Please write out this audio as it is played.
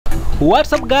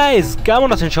WhatsApp guys, কেমন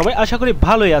আছেন সবাই? আশা করি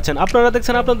ভালোই আছেন। আপনারা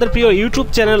দেখছেন আপনাদের প্রিয় YouTube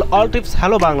channel all tips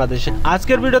hello Bangladesh.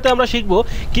 আজকের ভিডিওতে আমরা শিখব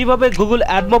কিভাবে গুগল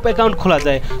অ্যাডমব অ্যাকাউন্ট খোলা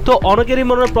যায়। তো অনেকেরই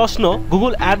মনের প্রশ্ন,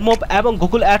 গুগল অ্যাডমব এবং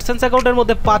গুগল অ্যাডসেন্স অ্যাকাউন্টের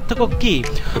মধ্যে পার্থক্য কি?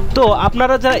 তো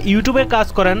আপনারা যারা ইউটিউবে কাজ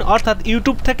করেন, অর্থাৎ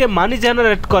ইউটিউব থেকে মানি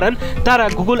জেনারেট করেন, তারা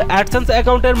গুগল অ্যাডসেন্স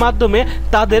অ্যাকাউন্টের মাধ্যমে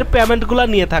তাদের পেমেন্টগুলো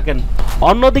নিয়ে থাকেন।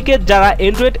 অন্যদিকে যারা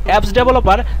অ্যান্ড্রয়েড অ্যাপস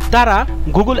ডেভেলপার, তারা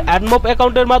গুগল অ্যাডমব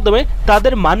অ্যাকাউন্টের মাধ্যমে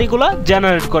তাদের মানিগুলো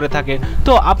জেনারেট করে থাকে।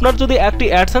 তো আপনার যদি একটি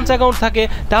অ্যাডসেন্স অ্যাকাউন্ট থাকে,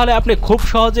 তাহলে আপনি খুব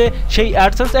সহজে সেই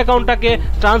অ্যাডসেন্স অ্যাকাউন্টটাকে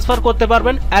ট্রান্সফার করতে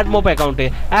পারবেন অ্যাডমব অ্যাকাউন্টে,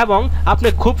 এবং আপনি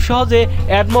খুব সহজে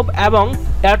অ্যাডমব এবং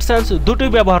অ্যাডসেন্স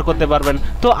দুটোই ব্যবহার করতে পারবেন।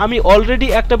 তো আমি অলরেডি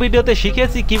একটা ভিডিওতে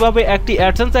শিখেছি কিভাবে একটি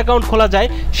অ্যাডসেন্স অ্যাকাউন্ট খোলা যায়,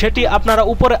 সেটি আপনারা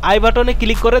উপরে আই বাটনে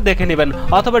ক্লিক করে দেখে নেবেন,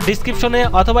 অথবা ডিসক্রিপশনে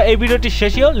অথবা এই ভিডিওটির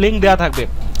শেষেও লিঙ্ক দেওয়া থাকবে।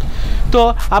 তো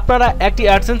আপনারা একটি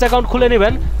অ্যাডসেন্স অ্যাকাউন্ট খুলে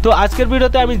নেবেন। তো আজকের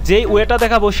ভিডিওতে আমি যেই ওয়েটা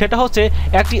দেখাবো সেটা হচ্ছে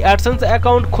একটি অ্যাডসেন্স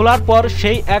অ্যাকাউন্ট খোলার পর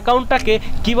সেই অ্যাকাউন্টটাকে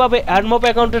কিভাবে অ্যাডমব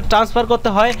অ্যাকাউন্টে ট্রান্সফার করতে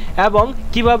হয় এবং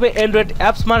কিভাবে অ্যান্ড্রয়েড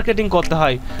অ্যাপস মার্কেটিং করতে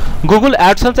হয়। গুগল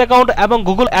অ্যাডসেন্স অ্যাকাউন্ট এবং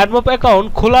গুগল অ্যাডমব অ্যাকাউন্ট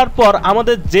খোলার পর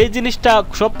আমাদের যেই জিনিসটা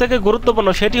সবথেকে গুরুত্বপূর্ণ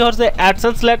সেটি হচ্ছে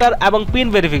অ্যাডসেন্স লেটার এবং পিন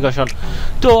ভেরিফিকেশন।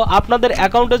 তো আপনাদের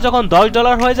অ্যাকাউন্টে যখন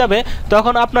 $10 হয়ে যাবে,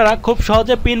 তখন আপনারা খুব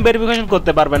সহজে পিন ভেরিফিকেশন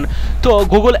করতে পারবেন। তো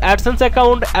গুগল অ্যাডসেন্স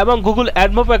অ্যাকাউন্ট এবং গুগল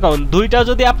অ্যাডমব অ্যাকাউন্ট দুইটা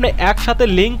যদি আপনি একসাথে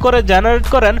লিঙ্ক করে জেনারেট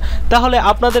করেন, তাহলে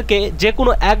আপনাদেরকে যে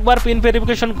কোনো একবার পিন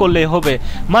ভেরিফিকেশন করলেই হবে।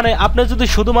 মানে আপনি যদি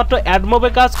শুধুমাত্র অ্যাডমবে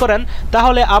কাজ করেন,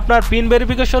 তাহলে আপনার পিন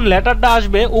ভেরিফিকেশন লেটারটা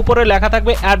আসবে, উপরে লেখা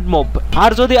থাকবে অ্যাডমব।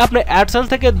 আর যদি আপনি অ্যাডসেন্স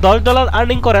থেকে $10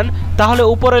 আর্নিং করেন, তাহলে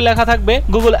উপরে লেখা থাকবে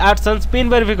Google AdSense pin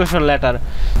verification letter.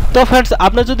 তো ফ্রেন্ডস,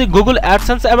 আপনি যদি গুগল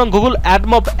অ্যাডসেন্স এবং গুগল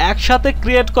অ্যাডমব একসাথে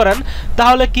ক্রিয়েট করেন,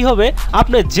 তাহলে কি হবে,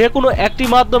 আপনি যে কোনো একটি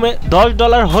মাধ্যমে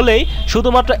 $10 হলেই,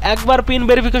 শুধুমাত্র একবার পিন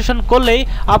ভেরিফিকেশন করলেই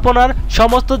আপনার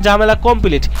সমস্ত ঝামেলা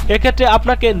কমপ্লিট। এক্ষেত্রে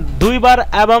আপনাকে দুইবার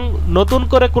এবং নতুন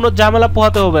করে কোনো ঝামেলা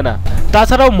পোহাতে হবে না।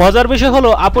 তাছাড়াও মজার বিষয় হলো,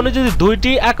 আপনি যদি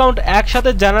দুইটি অ্যাকাউন্ট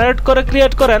একসাথে জেনারেট করে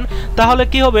ক্রিয়েট করেন, তাহলে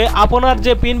কি হবে, আপনার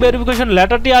যে পিন ভেরিফিকেশন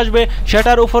লেটারটি আসবে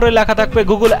সেটার উপরে লেখা থাকবে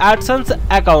গুগল অ্যাডসেন্স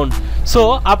অ্যাকাউন্ট। সো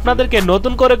আপনাদেরকে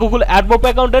নতুন করে গুগল অ্যাডমব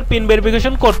অ্যাকাউন্টের পিন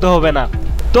ভেরিফিকেশন করতে হবে না।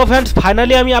 তো ফ্রেন্ডস,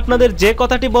 ফাইনালি আমি আপনাদের যে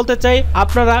কথাটি বলতে চাই,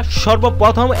 আপনারা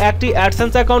সর্বপ্রথম একটি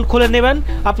অ্যাডসেন্স অ্যাকাউন্ট খুলে নেবেন।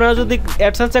 আপনারা যদি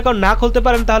অ্যাডসেন্স অ্যাকাউন্ট না খুলতে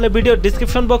পারেন, তাহলে ভিডিও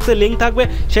ডিসক্রিপশন বক্সে লিঙ্ক থাকবে,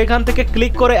 সেখান থেকে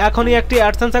ক্লিক করে এখনই একটি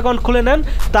অ্যাডসেন্স অ্যাকাউন্ট খুলে নেন।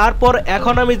 তারপর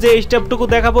এখন আমি যে স্টেপটুকু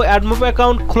দেখাবো অ্যাডমব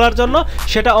অ্যাকাউন্ট খোলার জন্য,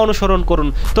 সেটা অনুসরণ করুন।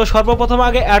 তো সর্বপ্রথম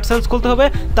আগে অ্যাডসেন্স খুলতে হবে,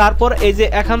 তারপর এই যে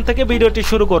এখান থেকে ভিডিওটি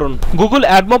শুরু করুন। গুগল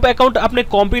অ্যাডমব অ্যাকাউন্ট আপনি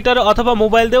কম্পিউটারে অথবা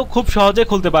মোবাইল দিয়েও খুব সহজে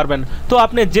খুলতে পারবেন। তো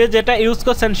আপনি যেটা ইউজ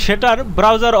করছেন সেটার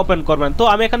ব্রাউজার ওপেন করবেন। তো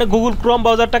আমি এখানে গুগল ক্রোম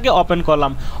ব্রাউজারটাকে ওপেন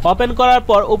করলাম। ওপেন করার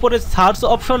পর উপরে সার্চ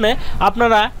অপশনে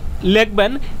আপনারা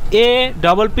লিখবেন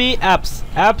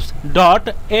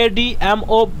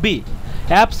apps.admob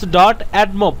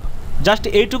apps.admob। জাস্ট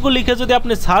এইটুকু লিখে যদি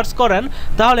আপনি সার্চ করেন,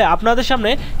 তাহলে আপনাদের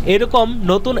সামনে এরকম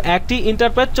নতুন একটি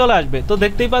ইন্টারফেস চলে আসবে। তো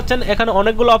দেখতেই পাচ্ছেন এখানে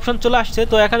অনেকগুলো অপশন চলে আসছে।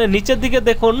 তো এখানে নিচের দিকে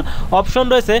দেখুন অপশন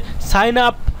রয়েছে সাইন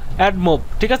আপ অ্যাডমব,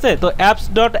 ঠিক আছে? তো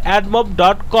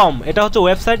apps.admob.com এটা হচ্ছে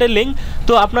ওয়েবসাইটের লিঙ্ক।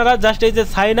 তো আপনারা জাস্ট এই যে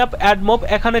সাইন আপ অ্যাডমব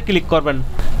এখানে ক্লিক করবেন।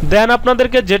 দেন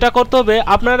আপনাদেরকে যেটা করতে হবে,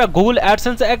 আপনারা গুগল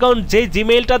অ্যাডসেন্স অ্যাকাউন্ট যেই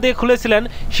জিমেইলটা দিয়ে খুলেছিলেন,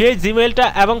 সেই জিমেইলটা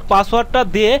এবং পাসওয়ার্ডটা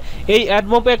দিয়ে এই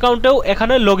অ্যাডমব অ্যাকাউন্টেও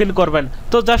এখানে লগ ইন করবেন।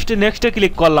 তো জাস্ট নেক্সটে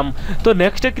ক্লিক করলাম। তো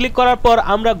নেক্সটে ক্লিক করার পর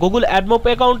আমরা গুগল অ্যাডমব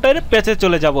অ্যাকাউন্টের পেজে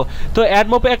চলে যাব। তো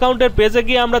অ্যাডমব অ্যাকাউন্টের পেজে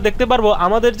গিয়ে আমরা দেখতে পারবো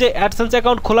আমাদের যে অ্যাডসেন্স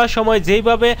অ্যাকাউন্ট খোলার সময়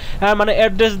যেইভাবে মানে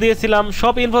অ্যাড্রেস দিয়েছিলাম,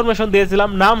 সব ইনফরমেশন দিয়েছিলাম,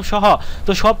 নাম সহ,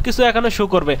 তো সব কিছু এখানে শো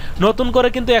করবে। নতুন করে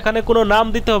কিন্তু এখানে কোনো নাম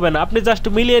দিতে হবে না, আপনি জাস্ট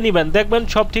মিলিয়ে নেবেন, দেখবেন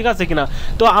সব ঠিক আছে কিনা।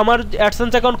 তো আমার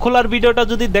অ্যাডসেন্স অ্যাকাউন্ট খোলার ভিডিওটা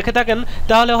যদি দেখে থাকেন,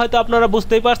 তাহলে হয়তো আপনারা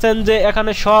বুঝতেই পারছেন যে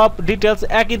এখানে সব ডিটেলস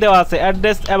একই দেওয়া আছে,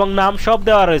 অ্যাড্রেস এবং নাম সব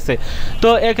দেওয়া রয়েছে। তো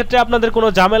এক্ষেত্রে আপনাদের কোনো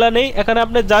ঝামেলা নেই। এখানে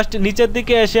আপনি জাস্ট নিচের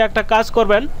দিকে এসে একটা কাজ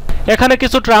করবেন, এখানে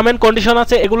কিছু টার্ম এন্ড কন্ডিশন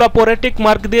আছে, এগুলো পরে টিক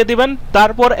মার্ক দিয়ে দিবেন।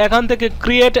 তারপর এখান থেকে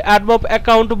ক্রিয়েট অ্যাডমব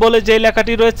অ্যাকাউন্ট বলে যে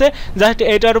লেখাটি রয়েছে, জাস্ট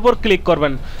এইটার উপর ক্লিক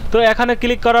করবেন। তো এখানে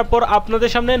ক্লিক করার পর আপনাদের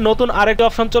সামনে নতুন আরেকটি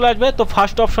অপশন চলে আসবে। তো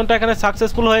ফার্স্ট অপশনটা এখানে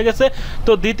সাকসেসফুল হয়ে গেছে।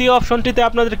 তো দ্বিতীয় অপশনটিতে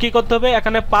আপনাদের কি করতে হবে,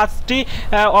 এখানে 5টি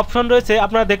অপশন রয়েছে,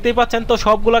 আপনারা দেখতেই পাচ্ছেন। তো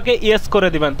সবগুলোকে ইয়েস করে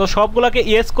দিবেন। তো সবগুলোকে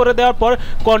ইয়েস করে দেওয়ার পর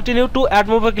কন্টিনিউ টু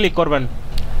অ্যাডমবে ক্লিক করবেন।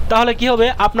 তাহলে কি হবে,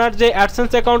 আপনার যে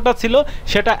অ্যাডসেন্স অ্যাকাউন্টটা ছিল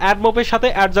সেটা অ্যাডমবের সাথে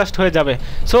অ্যাডজাস্ট হয়ে যাবে।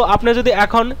 সো আপনি যদি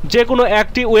এখন যে কোনো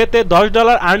একটি ওয়েতে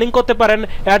 $10 আর্নিং করতে পারেন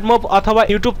অ্যাডমব অথবা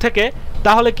ইউটিউব থেকে,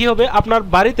 তাহলে কি হবে, আপনার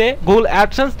বাড়িতে গুগল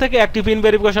অ্যাডসেন্স থেকে একটি পিন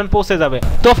ভেরিফিকেশন পৌঁছে যাবে।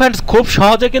 তো ফ্রেন্ডস, খুব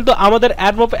সহজে কিন্তু আমাদের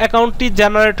AdMob অ্যাকাউন্টটি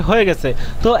জেনারেট হয়ে গেছে।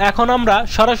 তো এখন আমরা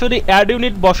সরাসরি অ্যাড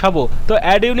ইউনিট বসাবো। তো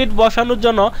অ্যাড ইউনিট বসানোর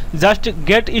জন্য জাস্ট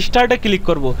গেট স্টার্টে ক্লিক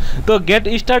করব। তো গেট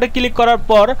স্টার্টে ক্লিক করার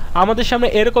পর আমাদের সামনে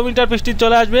এরকম ইন্টারফেসটি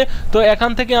চলে আসবে। তো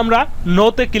এখান থেকে আমরা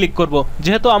নোতে ক্লিক করব,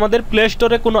 যেহেতু আমাদের প্লে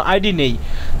স্টোরে কোনো আইডি নেই।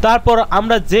 তারপর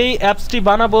আমরা যেই অ্যাপসটি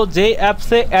বানাবো, যেই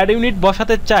অ্যাপসে অ্যাড ইউনিট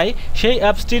বসাতে চাই, সেই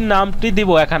অ্যাপসটির নামটি দিব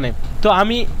এখানে। তো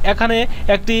আমি এখানে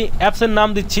একটি অ্যাপসের নাম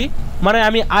দিচ্ছি, মানে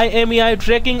আমি IMEI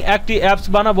ট্র্যাকিং একটি অ্যাপস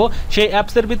বানাবো, সেই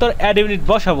অ্যাপসের ভিতর অ্যাড ইউনিট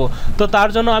বসাবো। তো তার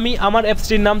জন্য আমি আমার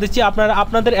অ্যাপসটির নাম দিচ্ছি, আপনারা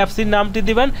আপনাদের অ্যাপসটির নামটি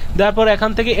দিবেন। তারপর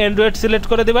এখান থেকে অ্যান্ড্রয়েড সিলেক্ট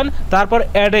করে দিবেন, তারপর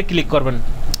অ্যাডে ক্লিক করবেন।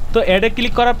 তো অ্যাডে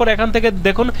ক্লিক করার পর এখান থেকে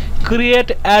দেখুন ক্রিয়েট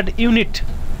অ্যাড ইউনিট,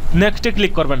 নেক্সটে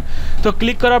ক্লিক করবেন। তো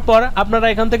ক্লিক করার পর আপনারা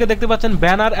এখান থেকে দেখতে পাচ্ছেন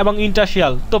ব্যানার এবং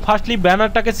ইন্টারশিয়াল। তো ফার্স্টলি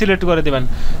ব্যানারটাকে সিলেক্ট করে দেবেন।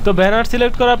 তো ব্যানার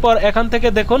সিলেক্ট করার পর এখান থেকে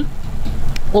দেখুন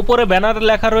উপরে ব্যানার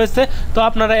লেখা রয়েছে, তো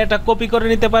আপনারা এটা কপি করে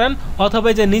নিতে পারেন, অথবা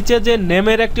যে নিচে যে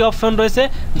নেমের একটি অপশন রয়েছে,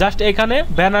 জাস্ট এখানে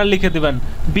ব্যানার লিখে দিবেন,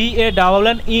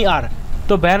 BANNER।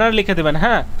 তো ব্যানার লিখে দেবেন।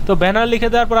 হ্যাঁ, তো ব্যানার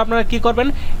লিখে দেওয়ার পর আপনারা কি করবেন,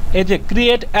 এই যে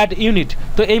ক্রিয়েট অ্যাড ইউনিট,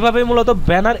 তো এইভাবেই মূলত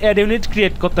ব্যানার অ্যাড ইউনিট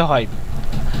ক্রিয়েট করতে হয়।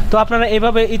 তো আপনারা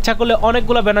এইভাবে ইচ্ছা করলে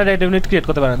অনেকগুলো ব্যানার অ্যাড ইউনিট ক্রিয়েট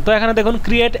করতে পারেন। তো এখানে দেখুন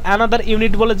ক্রিয়েট অ্যানাদার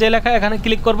ইউনিট বলে যে লেখা, এখানে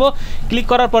ক্লিক করব। ক্লিক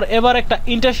করার পর এবার একটা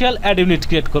ইন্টারশিয়াল অ্যাড ইউনিট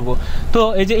ক্রিয়েট করব। তো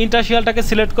এই যে ইন্টারশিয়ালটাকে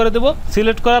সিলেক্ট করে দেব।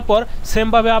 সিলেক্ট করার পর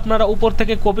সেমভাবে আপনারা উপর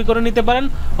থেকে কপি করে নিতে পারেন,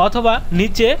 অথবা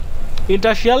নিচে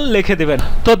ইন্টারশিয়াল লিখে দেবেন।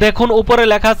 তো দেখুন উপরে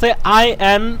লেখা আছে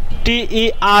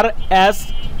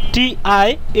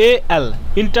INTERSTIAL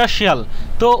ইন্টারশিয়াল।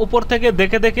 তো উপর থেকে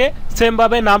দেখে দেখে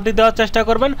সেমভাবে নামটি দেওয়ার চেষ্টা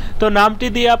করবেন। তো নামটি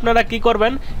দিয়ে আপনারা কি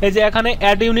করবেন, এই যে এখানে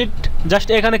অ্যাড ইউনিট, জাস্ট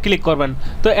এখানে ক্লিক করবেন।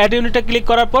 তো অ্যাড ইউনিটে ক্লিক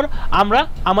করার পর আমরা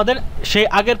আমাদের সেই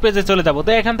আগের পেজে চলে যাব।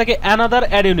 তো এখান থেকে অ্যানাদার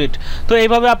অ্যাড ইউনিট। তো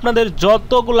এইভাবে আপনাদের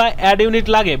যতগুলা অ্যাড ইউনিট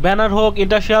লাগে, ব্যানার হোক,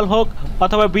 ইন্টারশিয়াল হোক,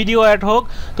 অথবা ভিডিও অ্যাড হোক,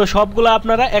 তো সবগুলো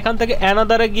আপনারা এখান থেকে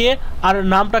অ্যানাদারে গিয়ে আর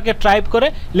নামটাকে টাইপ করে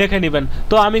লিখে নেবেন।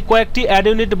 তো আমি কয়েকটি অ্যাড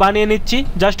ইউনিট বানিয়ে নিচ্ছি,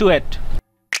 জাস্ট ওয়েট।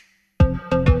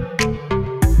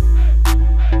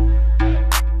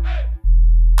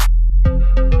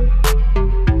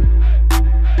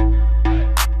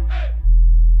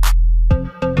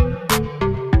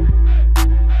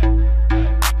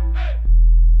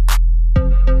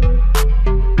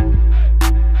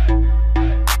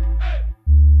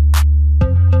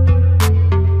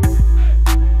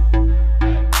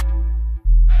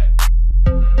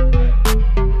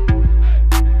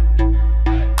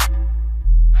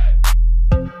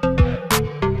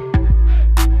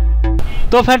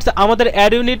 তো ফ্রেন্ডস, আমাদের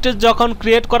অ্যাড ইউনিট যখন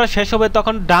ক্রিয়েট করা শেষ হবে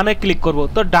তখন ডানে ক্লিক করব।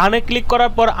 তো ডানে ক্লিক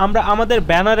করার পর আমরা আমাদের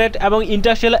ব্যানার অ্যাড এবং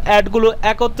ইন্টারশিয়াল অ্যাডগুলো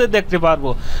একত্রে দেখতে পারবো।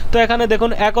 তো এখানে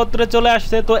দেখুন একত্রে চলে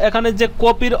আসছে। তো এখানে যে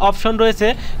কপির অপশন রয়েছে,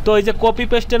 তো এই যে কপি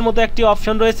পেস্টের মতো একটি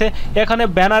অপশন রয়েছে, এখানে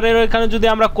ব্যানারের এখানে যদি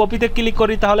আমরা কপিতে ক্লিক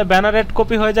করি তাহলে ব্যানার অ্যাড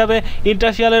কপি হয়ে যাবে,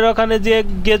 ইন্টারশিয়ালের ওখানে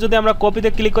গিয়ে যদি আমরা কপিতে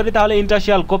ক্লিক করি তাহলে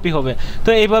ইন্টারশিয়াল কপি হবে। তো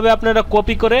এইভাবে আপনারা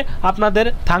কপি করে আপনাদের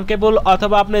থাঙ্কেবল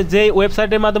অথবা আপনি যেই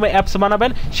ওয়েবসাইটের মাধ্যমে অ্যাপস বানাবেন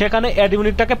সেখানে অ্যাড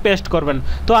ইউনিটটাকে পেস্ট করবেন।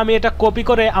 তো আমি এটা কপি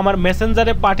করে আমার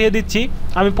মেসেঞ্জারে পাঠিয়ে দিচ্ছি।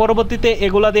 আমি পরবর্তীতে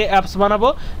এগুলা দিয়ে অ্যাপস বানাবো,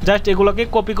 জাস্ট এগুলোকে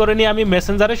কপি করে নিয়ে আমি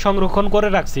মেসেঞ্জারে সংরক্ষণ করে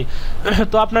রাখছি।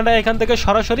 তো আপনারা এখান থেকে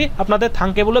সরাসরি আপনাদের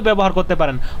থাঙ্কেবলে ব্যবহার করতে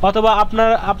পারেন, অথবা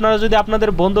আপনারা যদি আপনাদের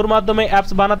বন্ধুর মাধ্যমে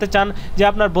অ্যাপস বানাতে চান, যে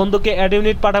আপনার বন্ধুকে অ্যাড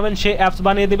ইউনিট পাঠাবেন, সে অ্যাপস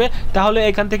বানিয়ে দিবে, তাহলে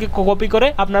এখান থেকে কপি করে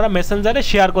আপনারা মেসেঞ্জারে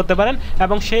শেয়ার করতে পারেন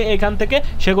এবং সে এখান থেকে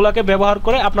সেগুলোকে ব্যবহার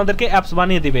করে আপনাদেরকে অ্যাপস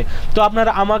বানিয়ে দিবে। তো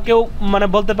আপনারা আমাকেও মানে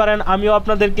বলতে পারেন, আমিও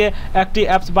আপনাদেরকে একটি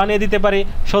অ্যাপস বানিয়ে দিতে পারি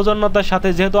সৌজন্যতার সাথে,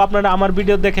 যেহেতু আপনারা আমার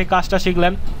ভিডিও দেখে কাজটা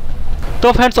শিখলেন। তো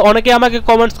ফ্রেন্ডস, অনেকে আমাকে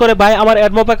কমেন্টস করে, ভাই আমার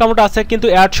AdMob অ্যাকাউন্ট আছে কিন্তু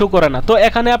অ্যাড শো করে না। তো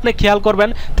এখানে আপনি খেয়াল করবেন,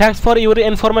 থ্যাঙ্কস ফর ইউর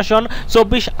ইনফরমেশন,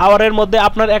 24 আওয়ারের মধ্যে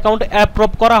আপনার অ্যাকাউন্ট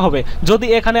অ্যাপ্রুভ করা হবে। যদি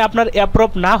এখানে আপনার অ্যাপ্রুভ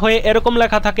না হয়ে এরকম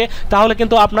লেখা থাকে তাহলে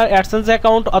কিন্তু আপনার অ্যাডসেন্স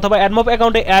অ্যাকাউন্ট অথবা AdMob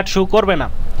অ্যাকাউন্টে অ্যাড শো করবে না।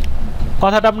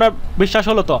 কথাটা আপনার বিশ্বাস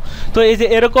হলো? তো এই যে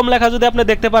এরকম লেখা যদি আপনি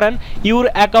দেখতে পারেন, ইউর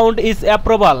অ্যাকাউন্ট ইজ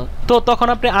অ্যাপ্রুভাল, তো তখন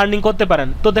আপনি আর্নিং করতে পারেন।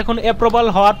 তো দেখুন অ্যাপ্রুভাল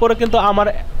হওয়ার পরে কিন্তু আমার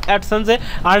অ্যাডসেন্সে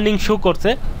আর্নিং শো করছে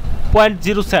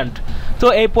 0.0 সেন্ট। তো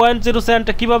এই 0.0 সেন্ট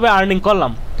কীভাবে আর্নিং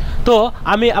করলাম, তো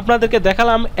আমি আপনাদেরকে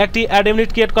দেখালাম। একটি অ্যাড ইউনিট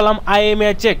ক্রিয়েট করলাম,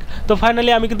 IMEI চেক। তো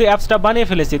ফাইনালি আমি কিন্তু অ্যাপসটা বানিয়ে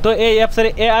ফেলেছি। তো এই অ্যাপসের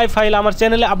AI ফাইল আমার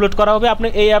চ্যানেলে আপলোড করা হবে, আপনি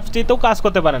এই অ্যাপসটিতেও কাজ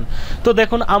করতে পারেন। তো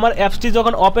দেখুন আমার অ্যাপসটি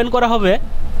যখন ওপেন করা হবে,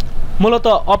 মূলত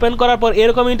ওপেন করার পর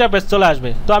এরকম ইন্টারফেস চলে আসবে।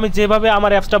 তো আমি যেভাবে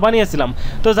আমার অ্যাপসটা বানিয়েছিলাম,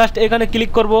 তো জাস্ট এখানে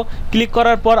ক্লিক করব। ক্লিক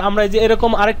করার পর আমরা যে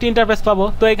এরকম আরেকটি ইন্টারফেস পাবো।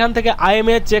 তো এখান থেকে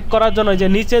IMEI চেক করার জন্য যে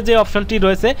নিচে যে অপশনটি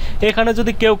রয়েছে, এখানে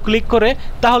যদি কেউ ক্লিক করে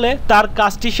তাহলে তার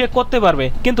কাজটি সে করতে পারবে।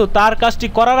 কিন্তু তার কাজটি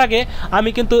করার আগে আমি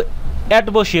কিন্তু অ্যাড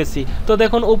বসিয়েছি, তো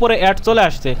দেখুন উপরে অ্যাড চলে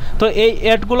আসছে। তো এই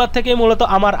অ্যাডগুলোর থেকে মূলত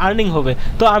আমার আর্নিং হবে।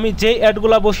 তো আমি যেই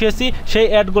অ্যাডগুলো বসিয়েছি সেই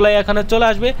অ্যাডগুলাই এখানে চলে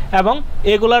আসবে এবং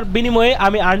এগুলার বিনিময়ে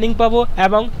আমি আর্নিং পাবো।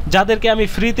 এবং যাদেরকে আমি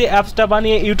ফ্রিতে অ্যাপসটা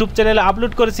বানিয়ে ইউটিউব চ্যানেলে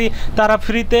আপলোড করেছি তারা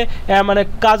ফ্রিতে মানে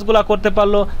কাজগুলো করতে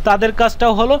পারলো, তাদের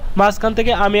কাজটাও হলো, মাঝখান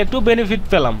থেকে আমি একটু বেনিফিট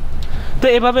পেলাম। তো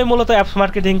এভাবে মূলত অ্যাপস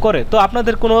মার্কেটিং করে। তো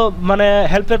আপনাদের কোনো মানে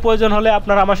হেল্পের প্রয়োজন হলে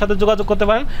আপনারা আমার সাথে যোগাযোগ করতে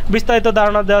পারেন, বিস্তারিত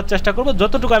ধারণা দেওয়ার চেষ্টা করব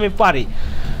যতটুকু আমি পারি।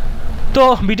 তো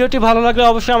ভিডিওটি ভালো লাগলে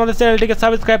অবশ্যই আমাদের চ্যানেলটিকে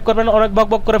সাবস্ক্রাইব করবেন। অনেক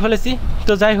বকবক করে ফেলেছি।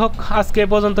 তো যাই হোক, আজকে এ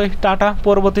পর্যন্তই। টাটা,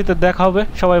 পরবর্তীতে দেখা হবে।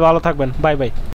 সবাই ভালো থাকবেন। Bye bye.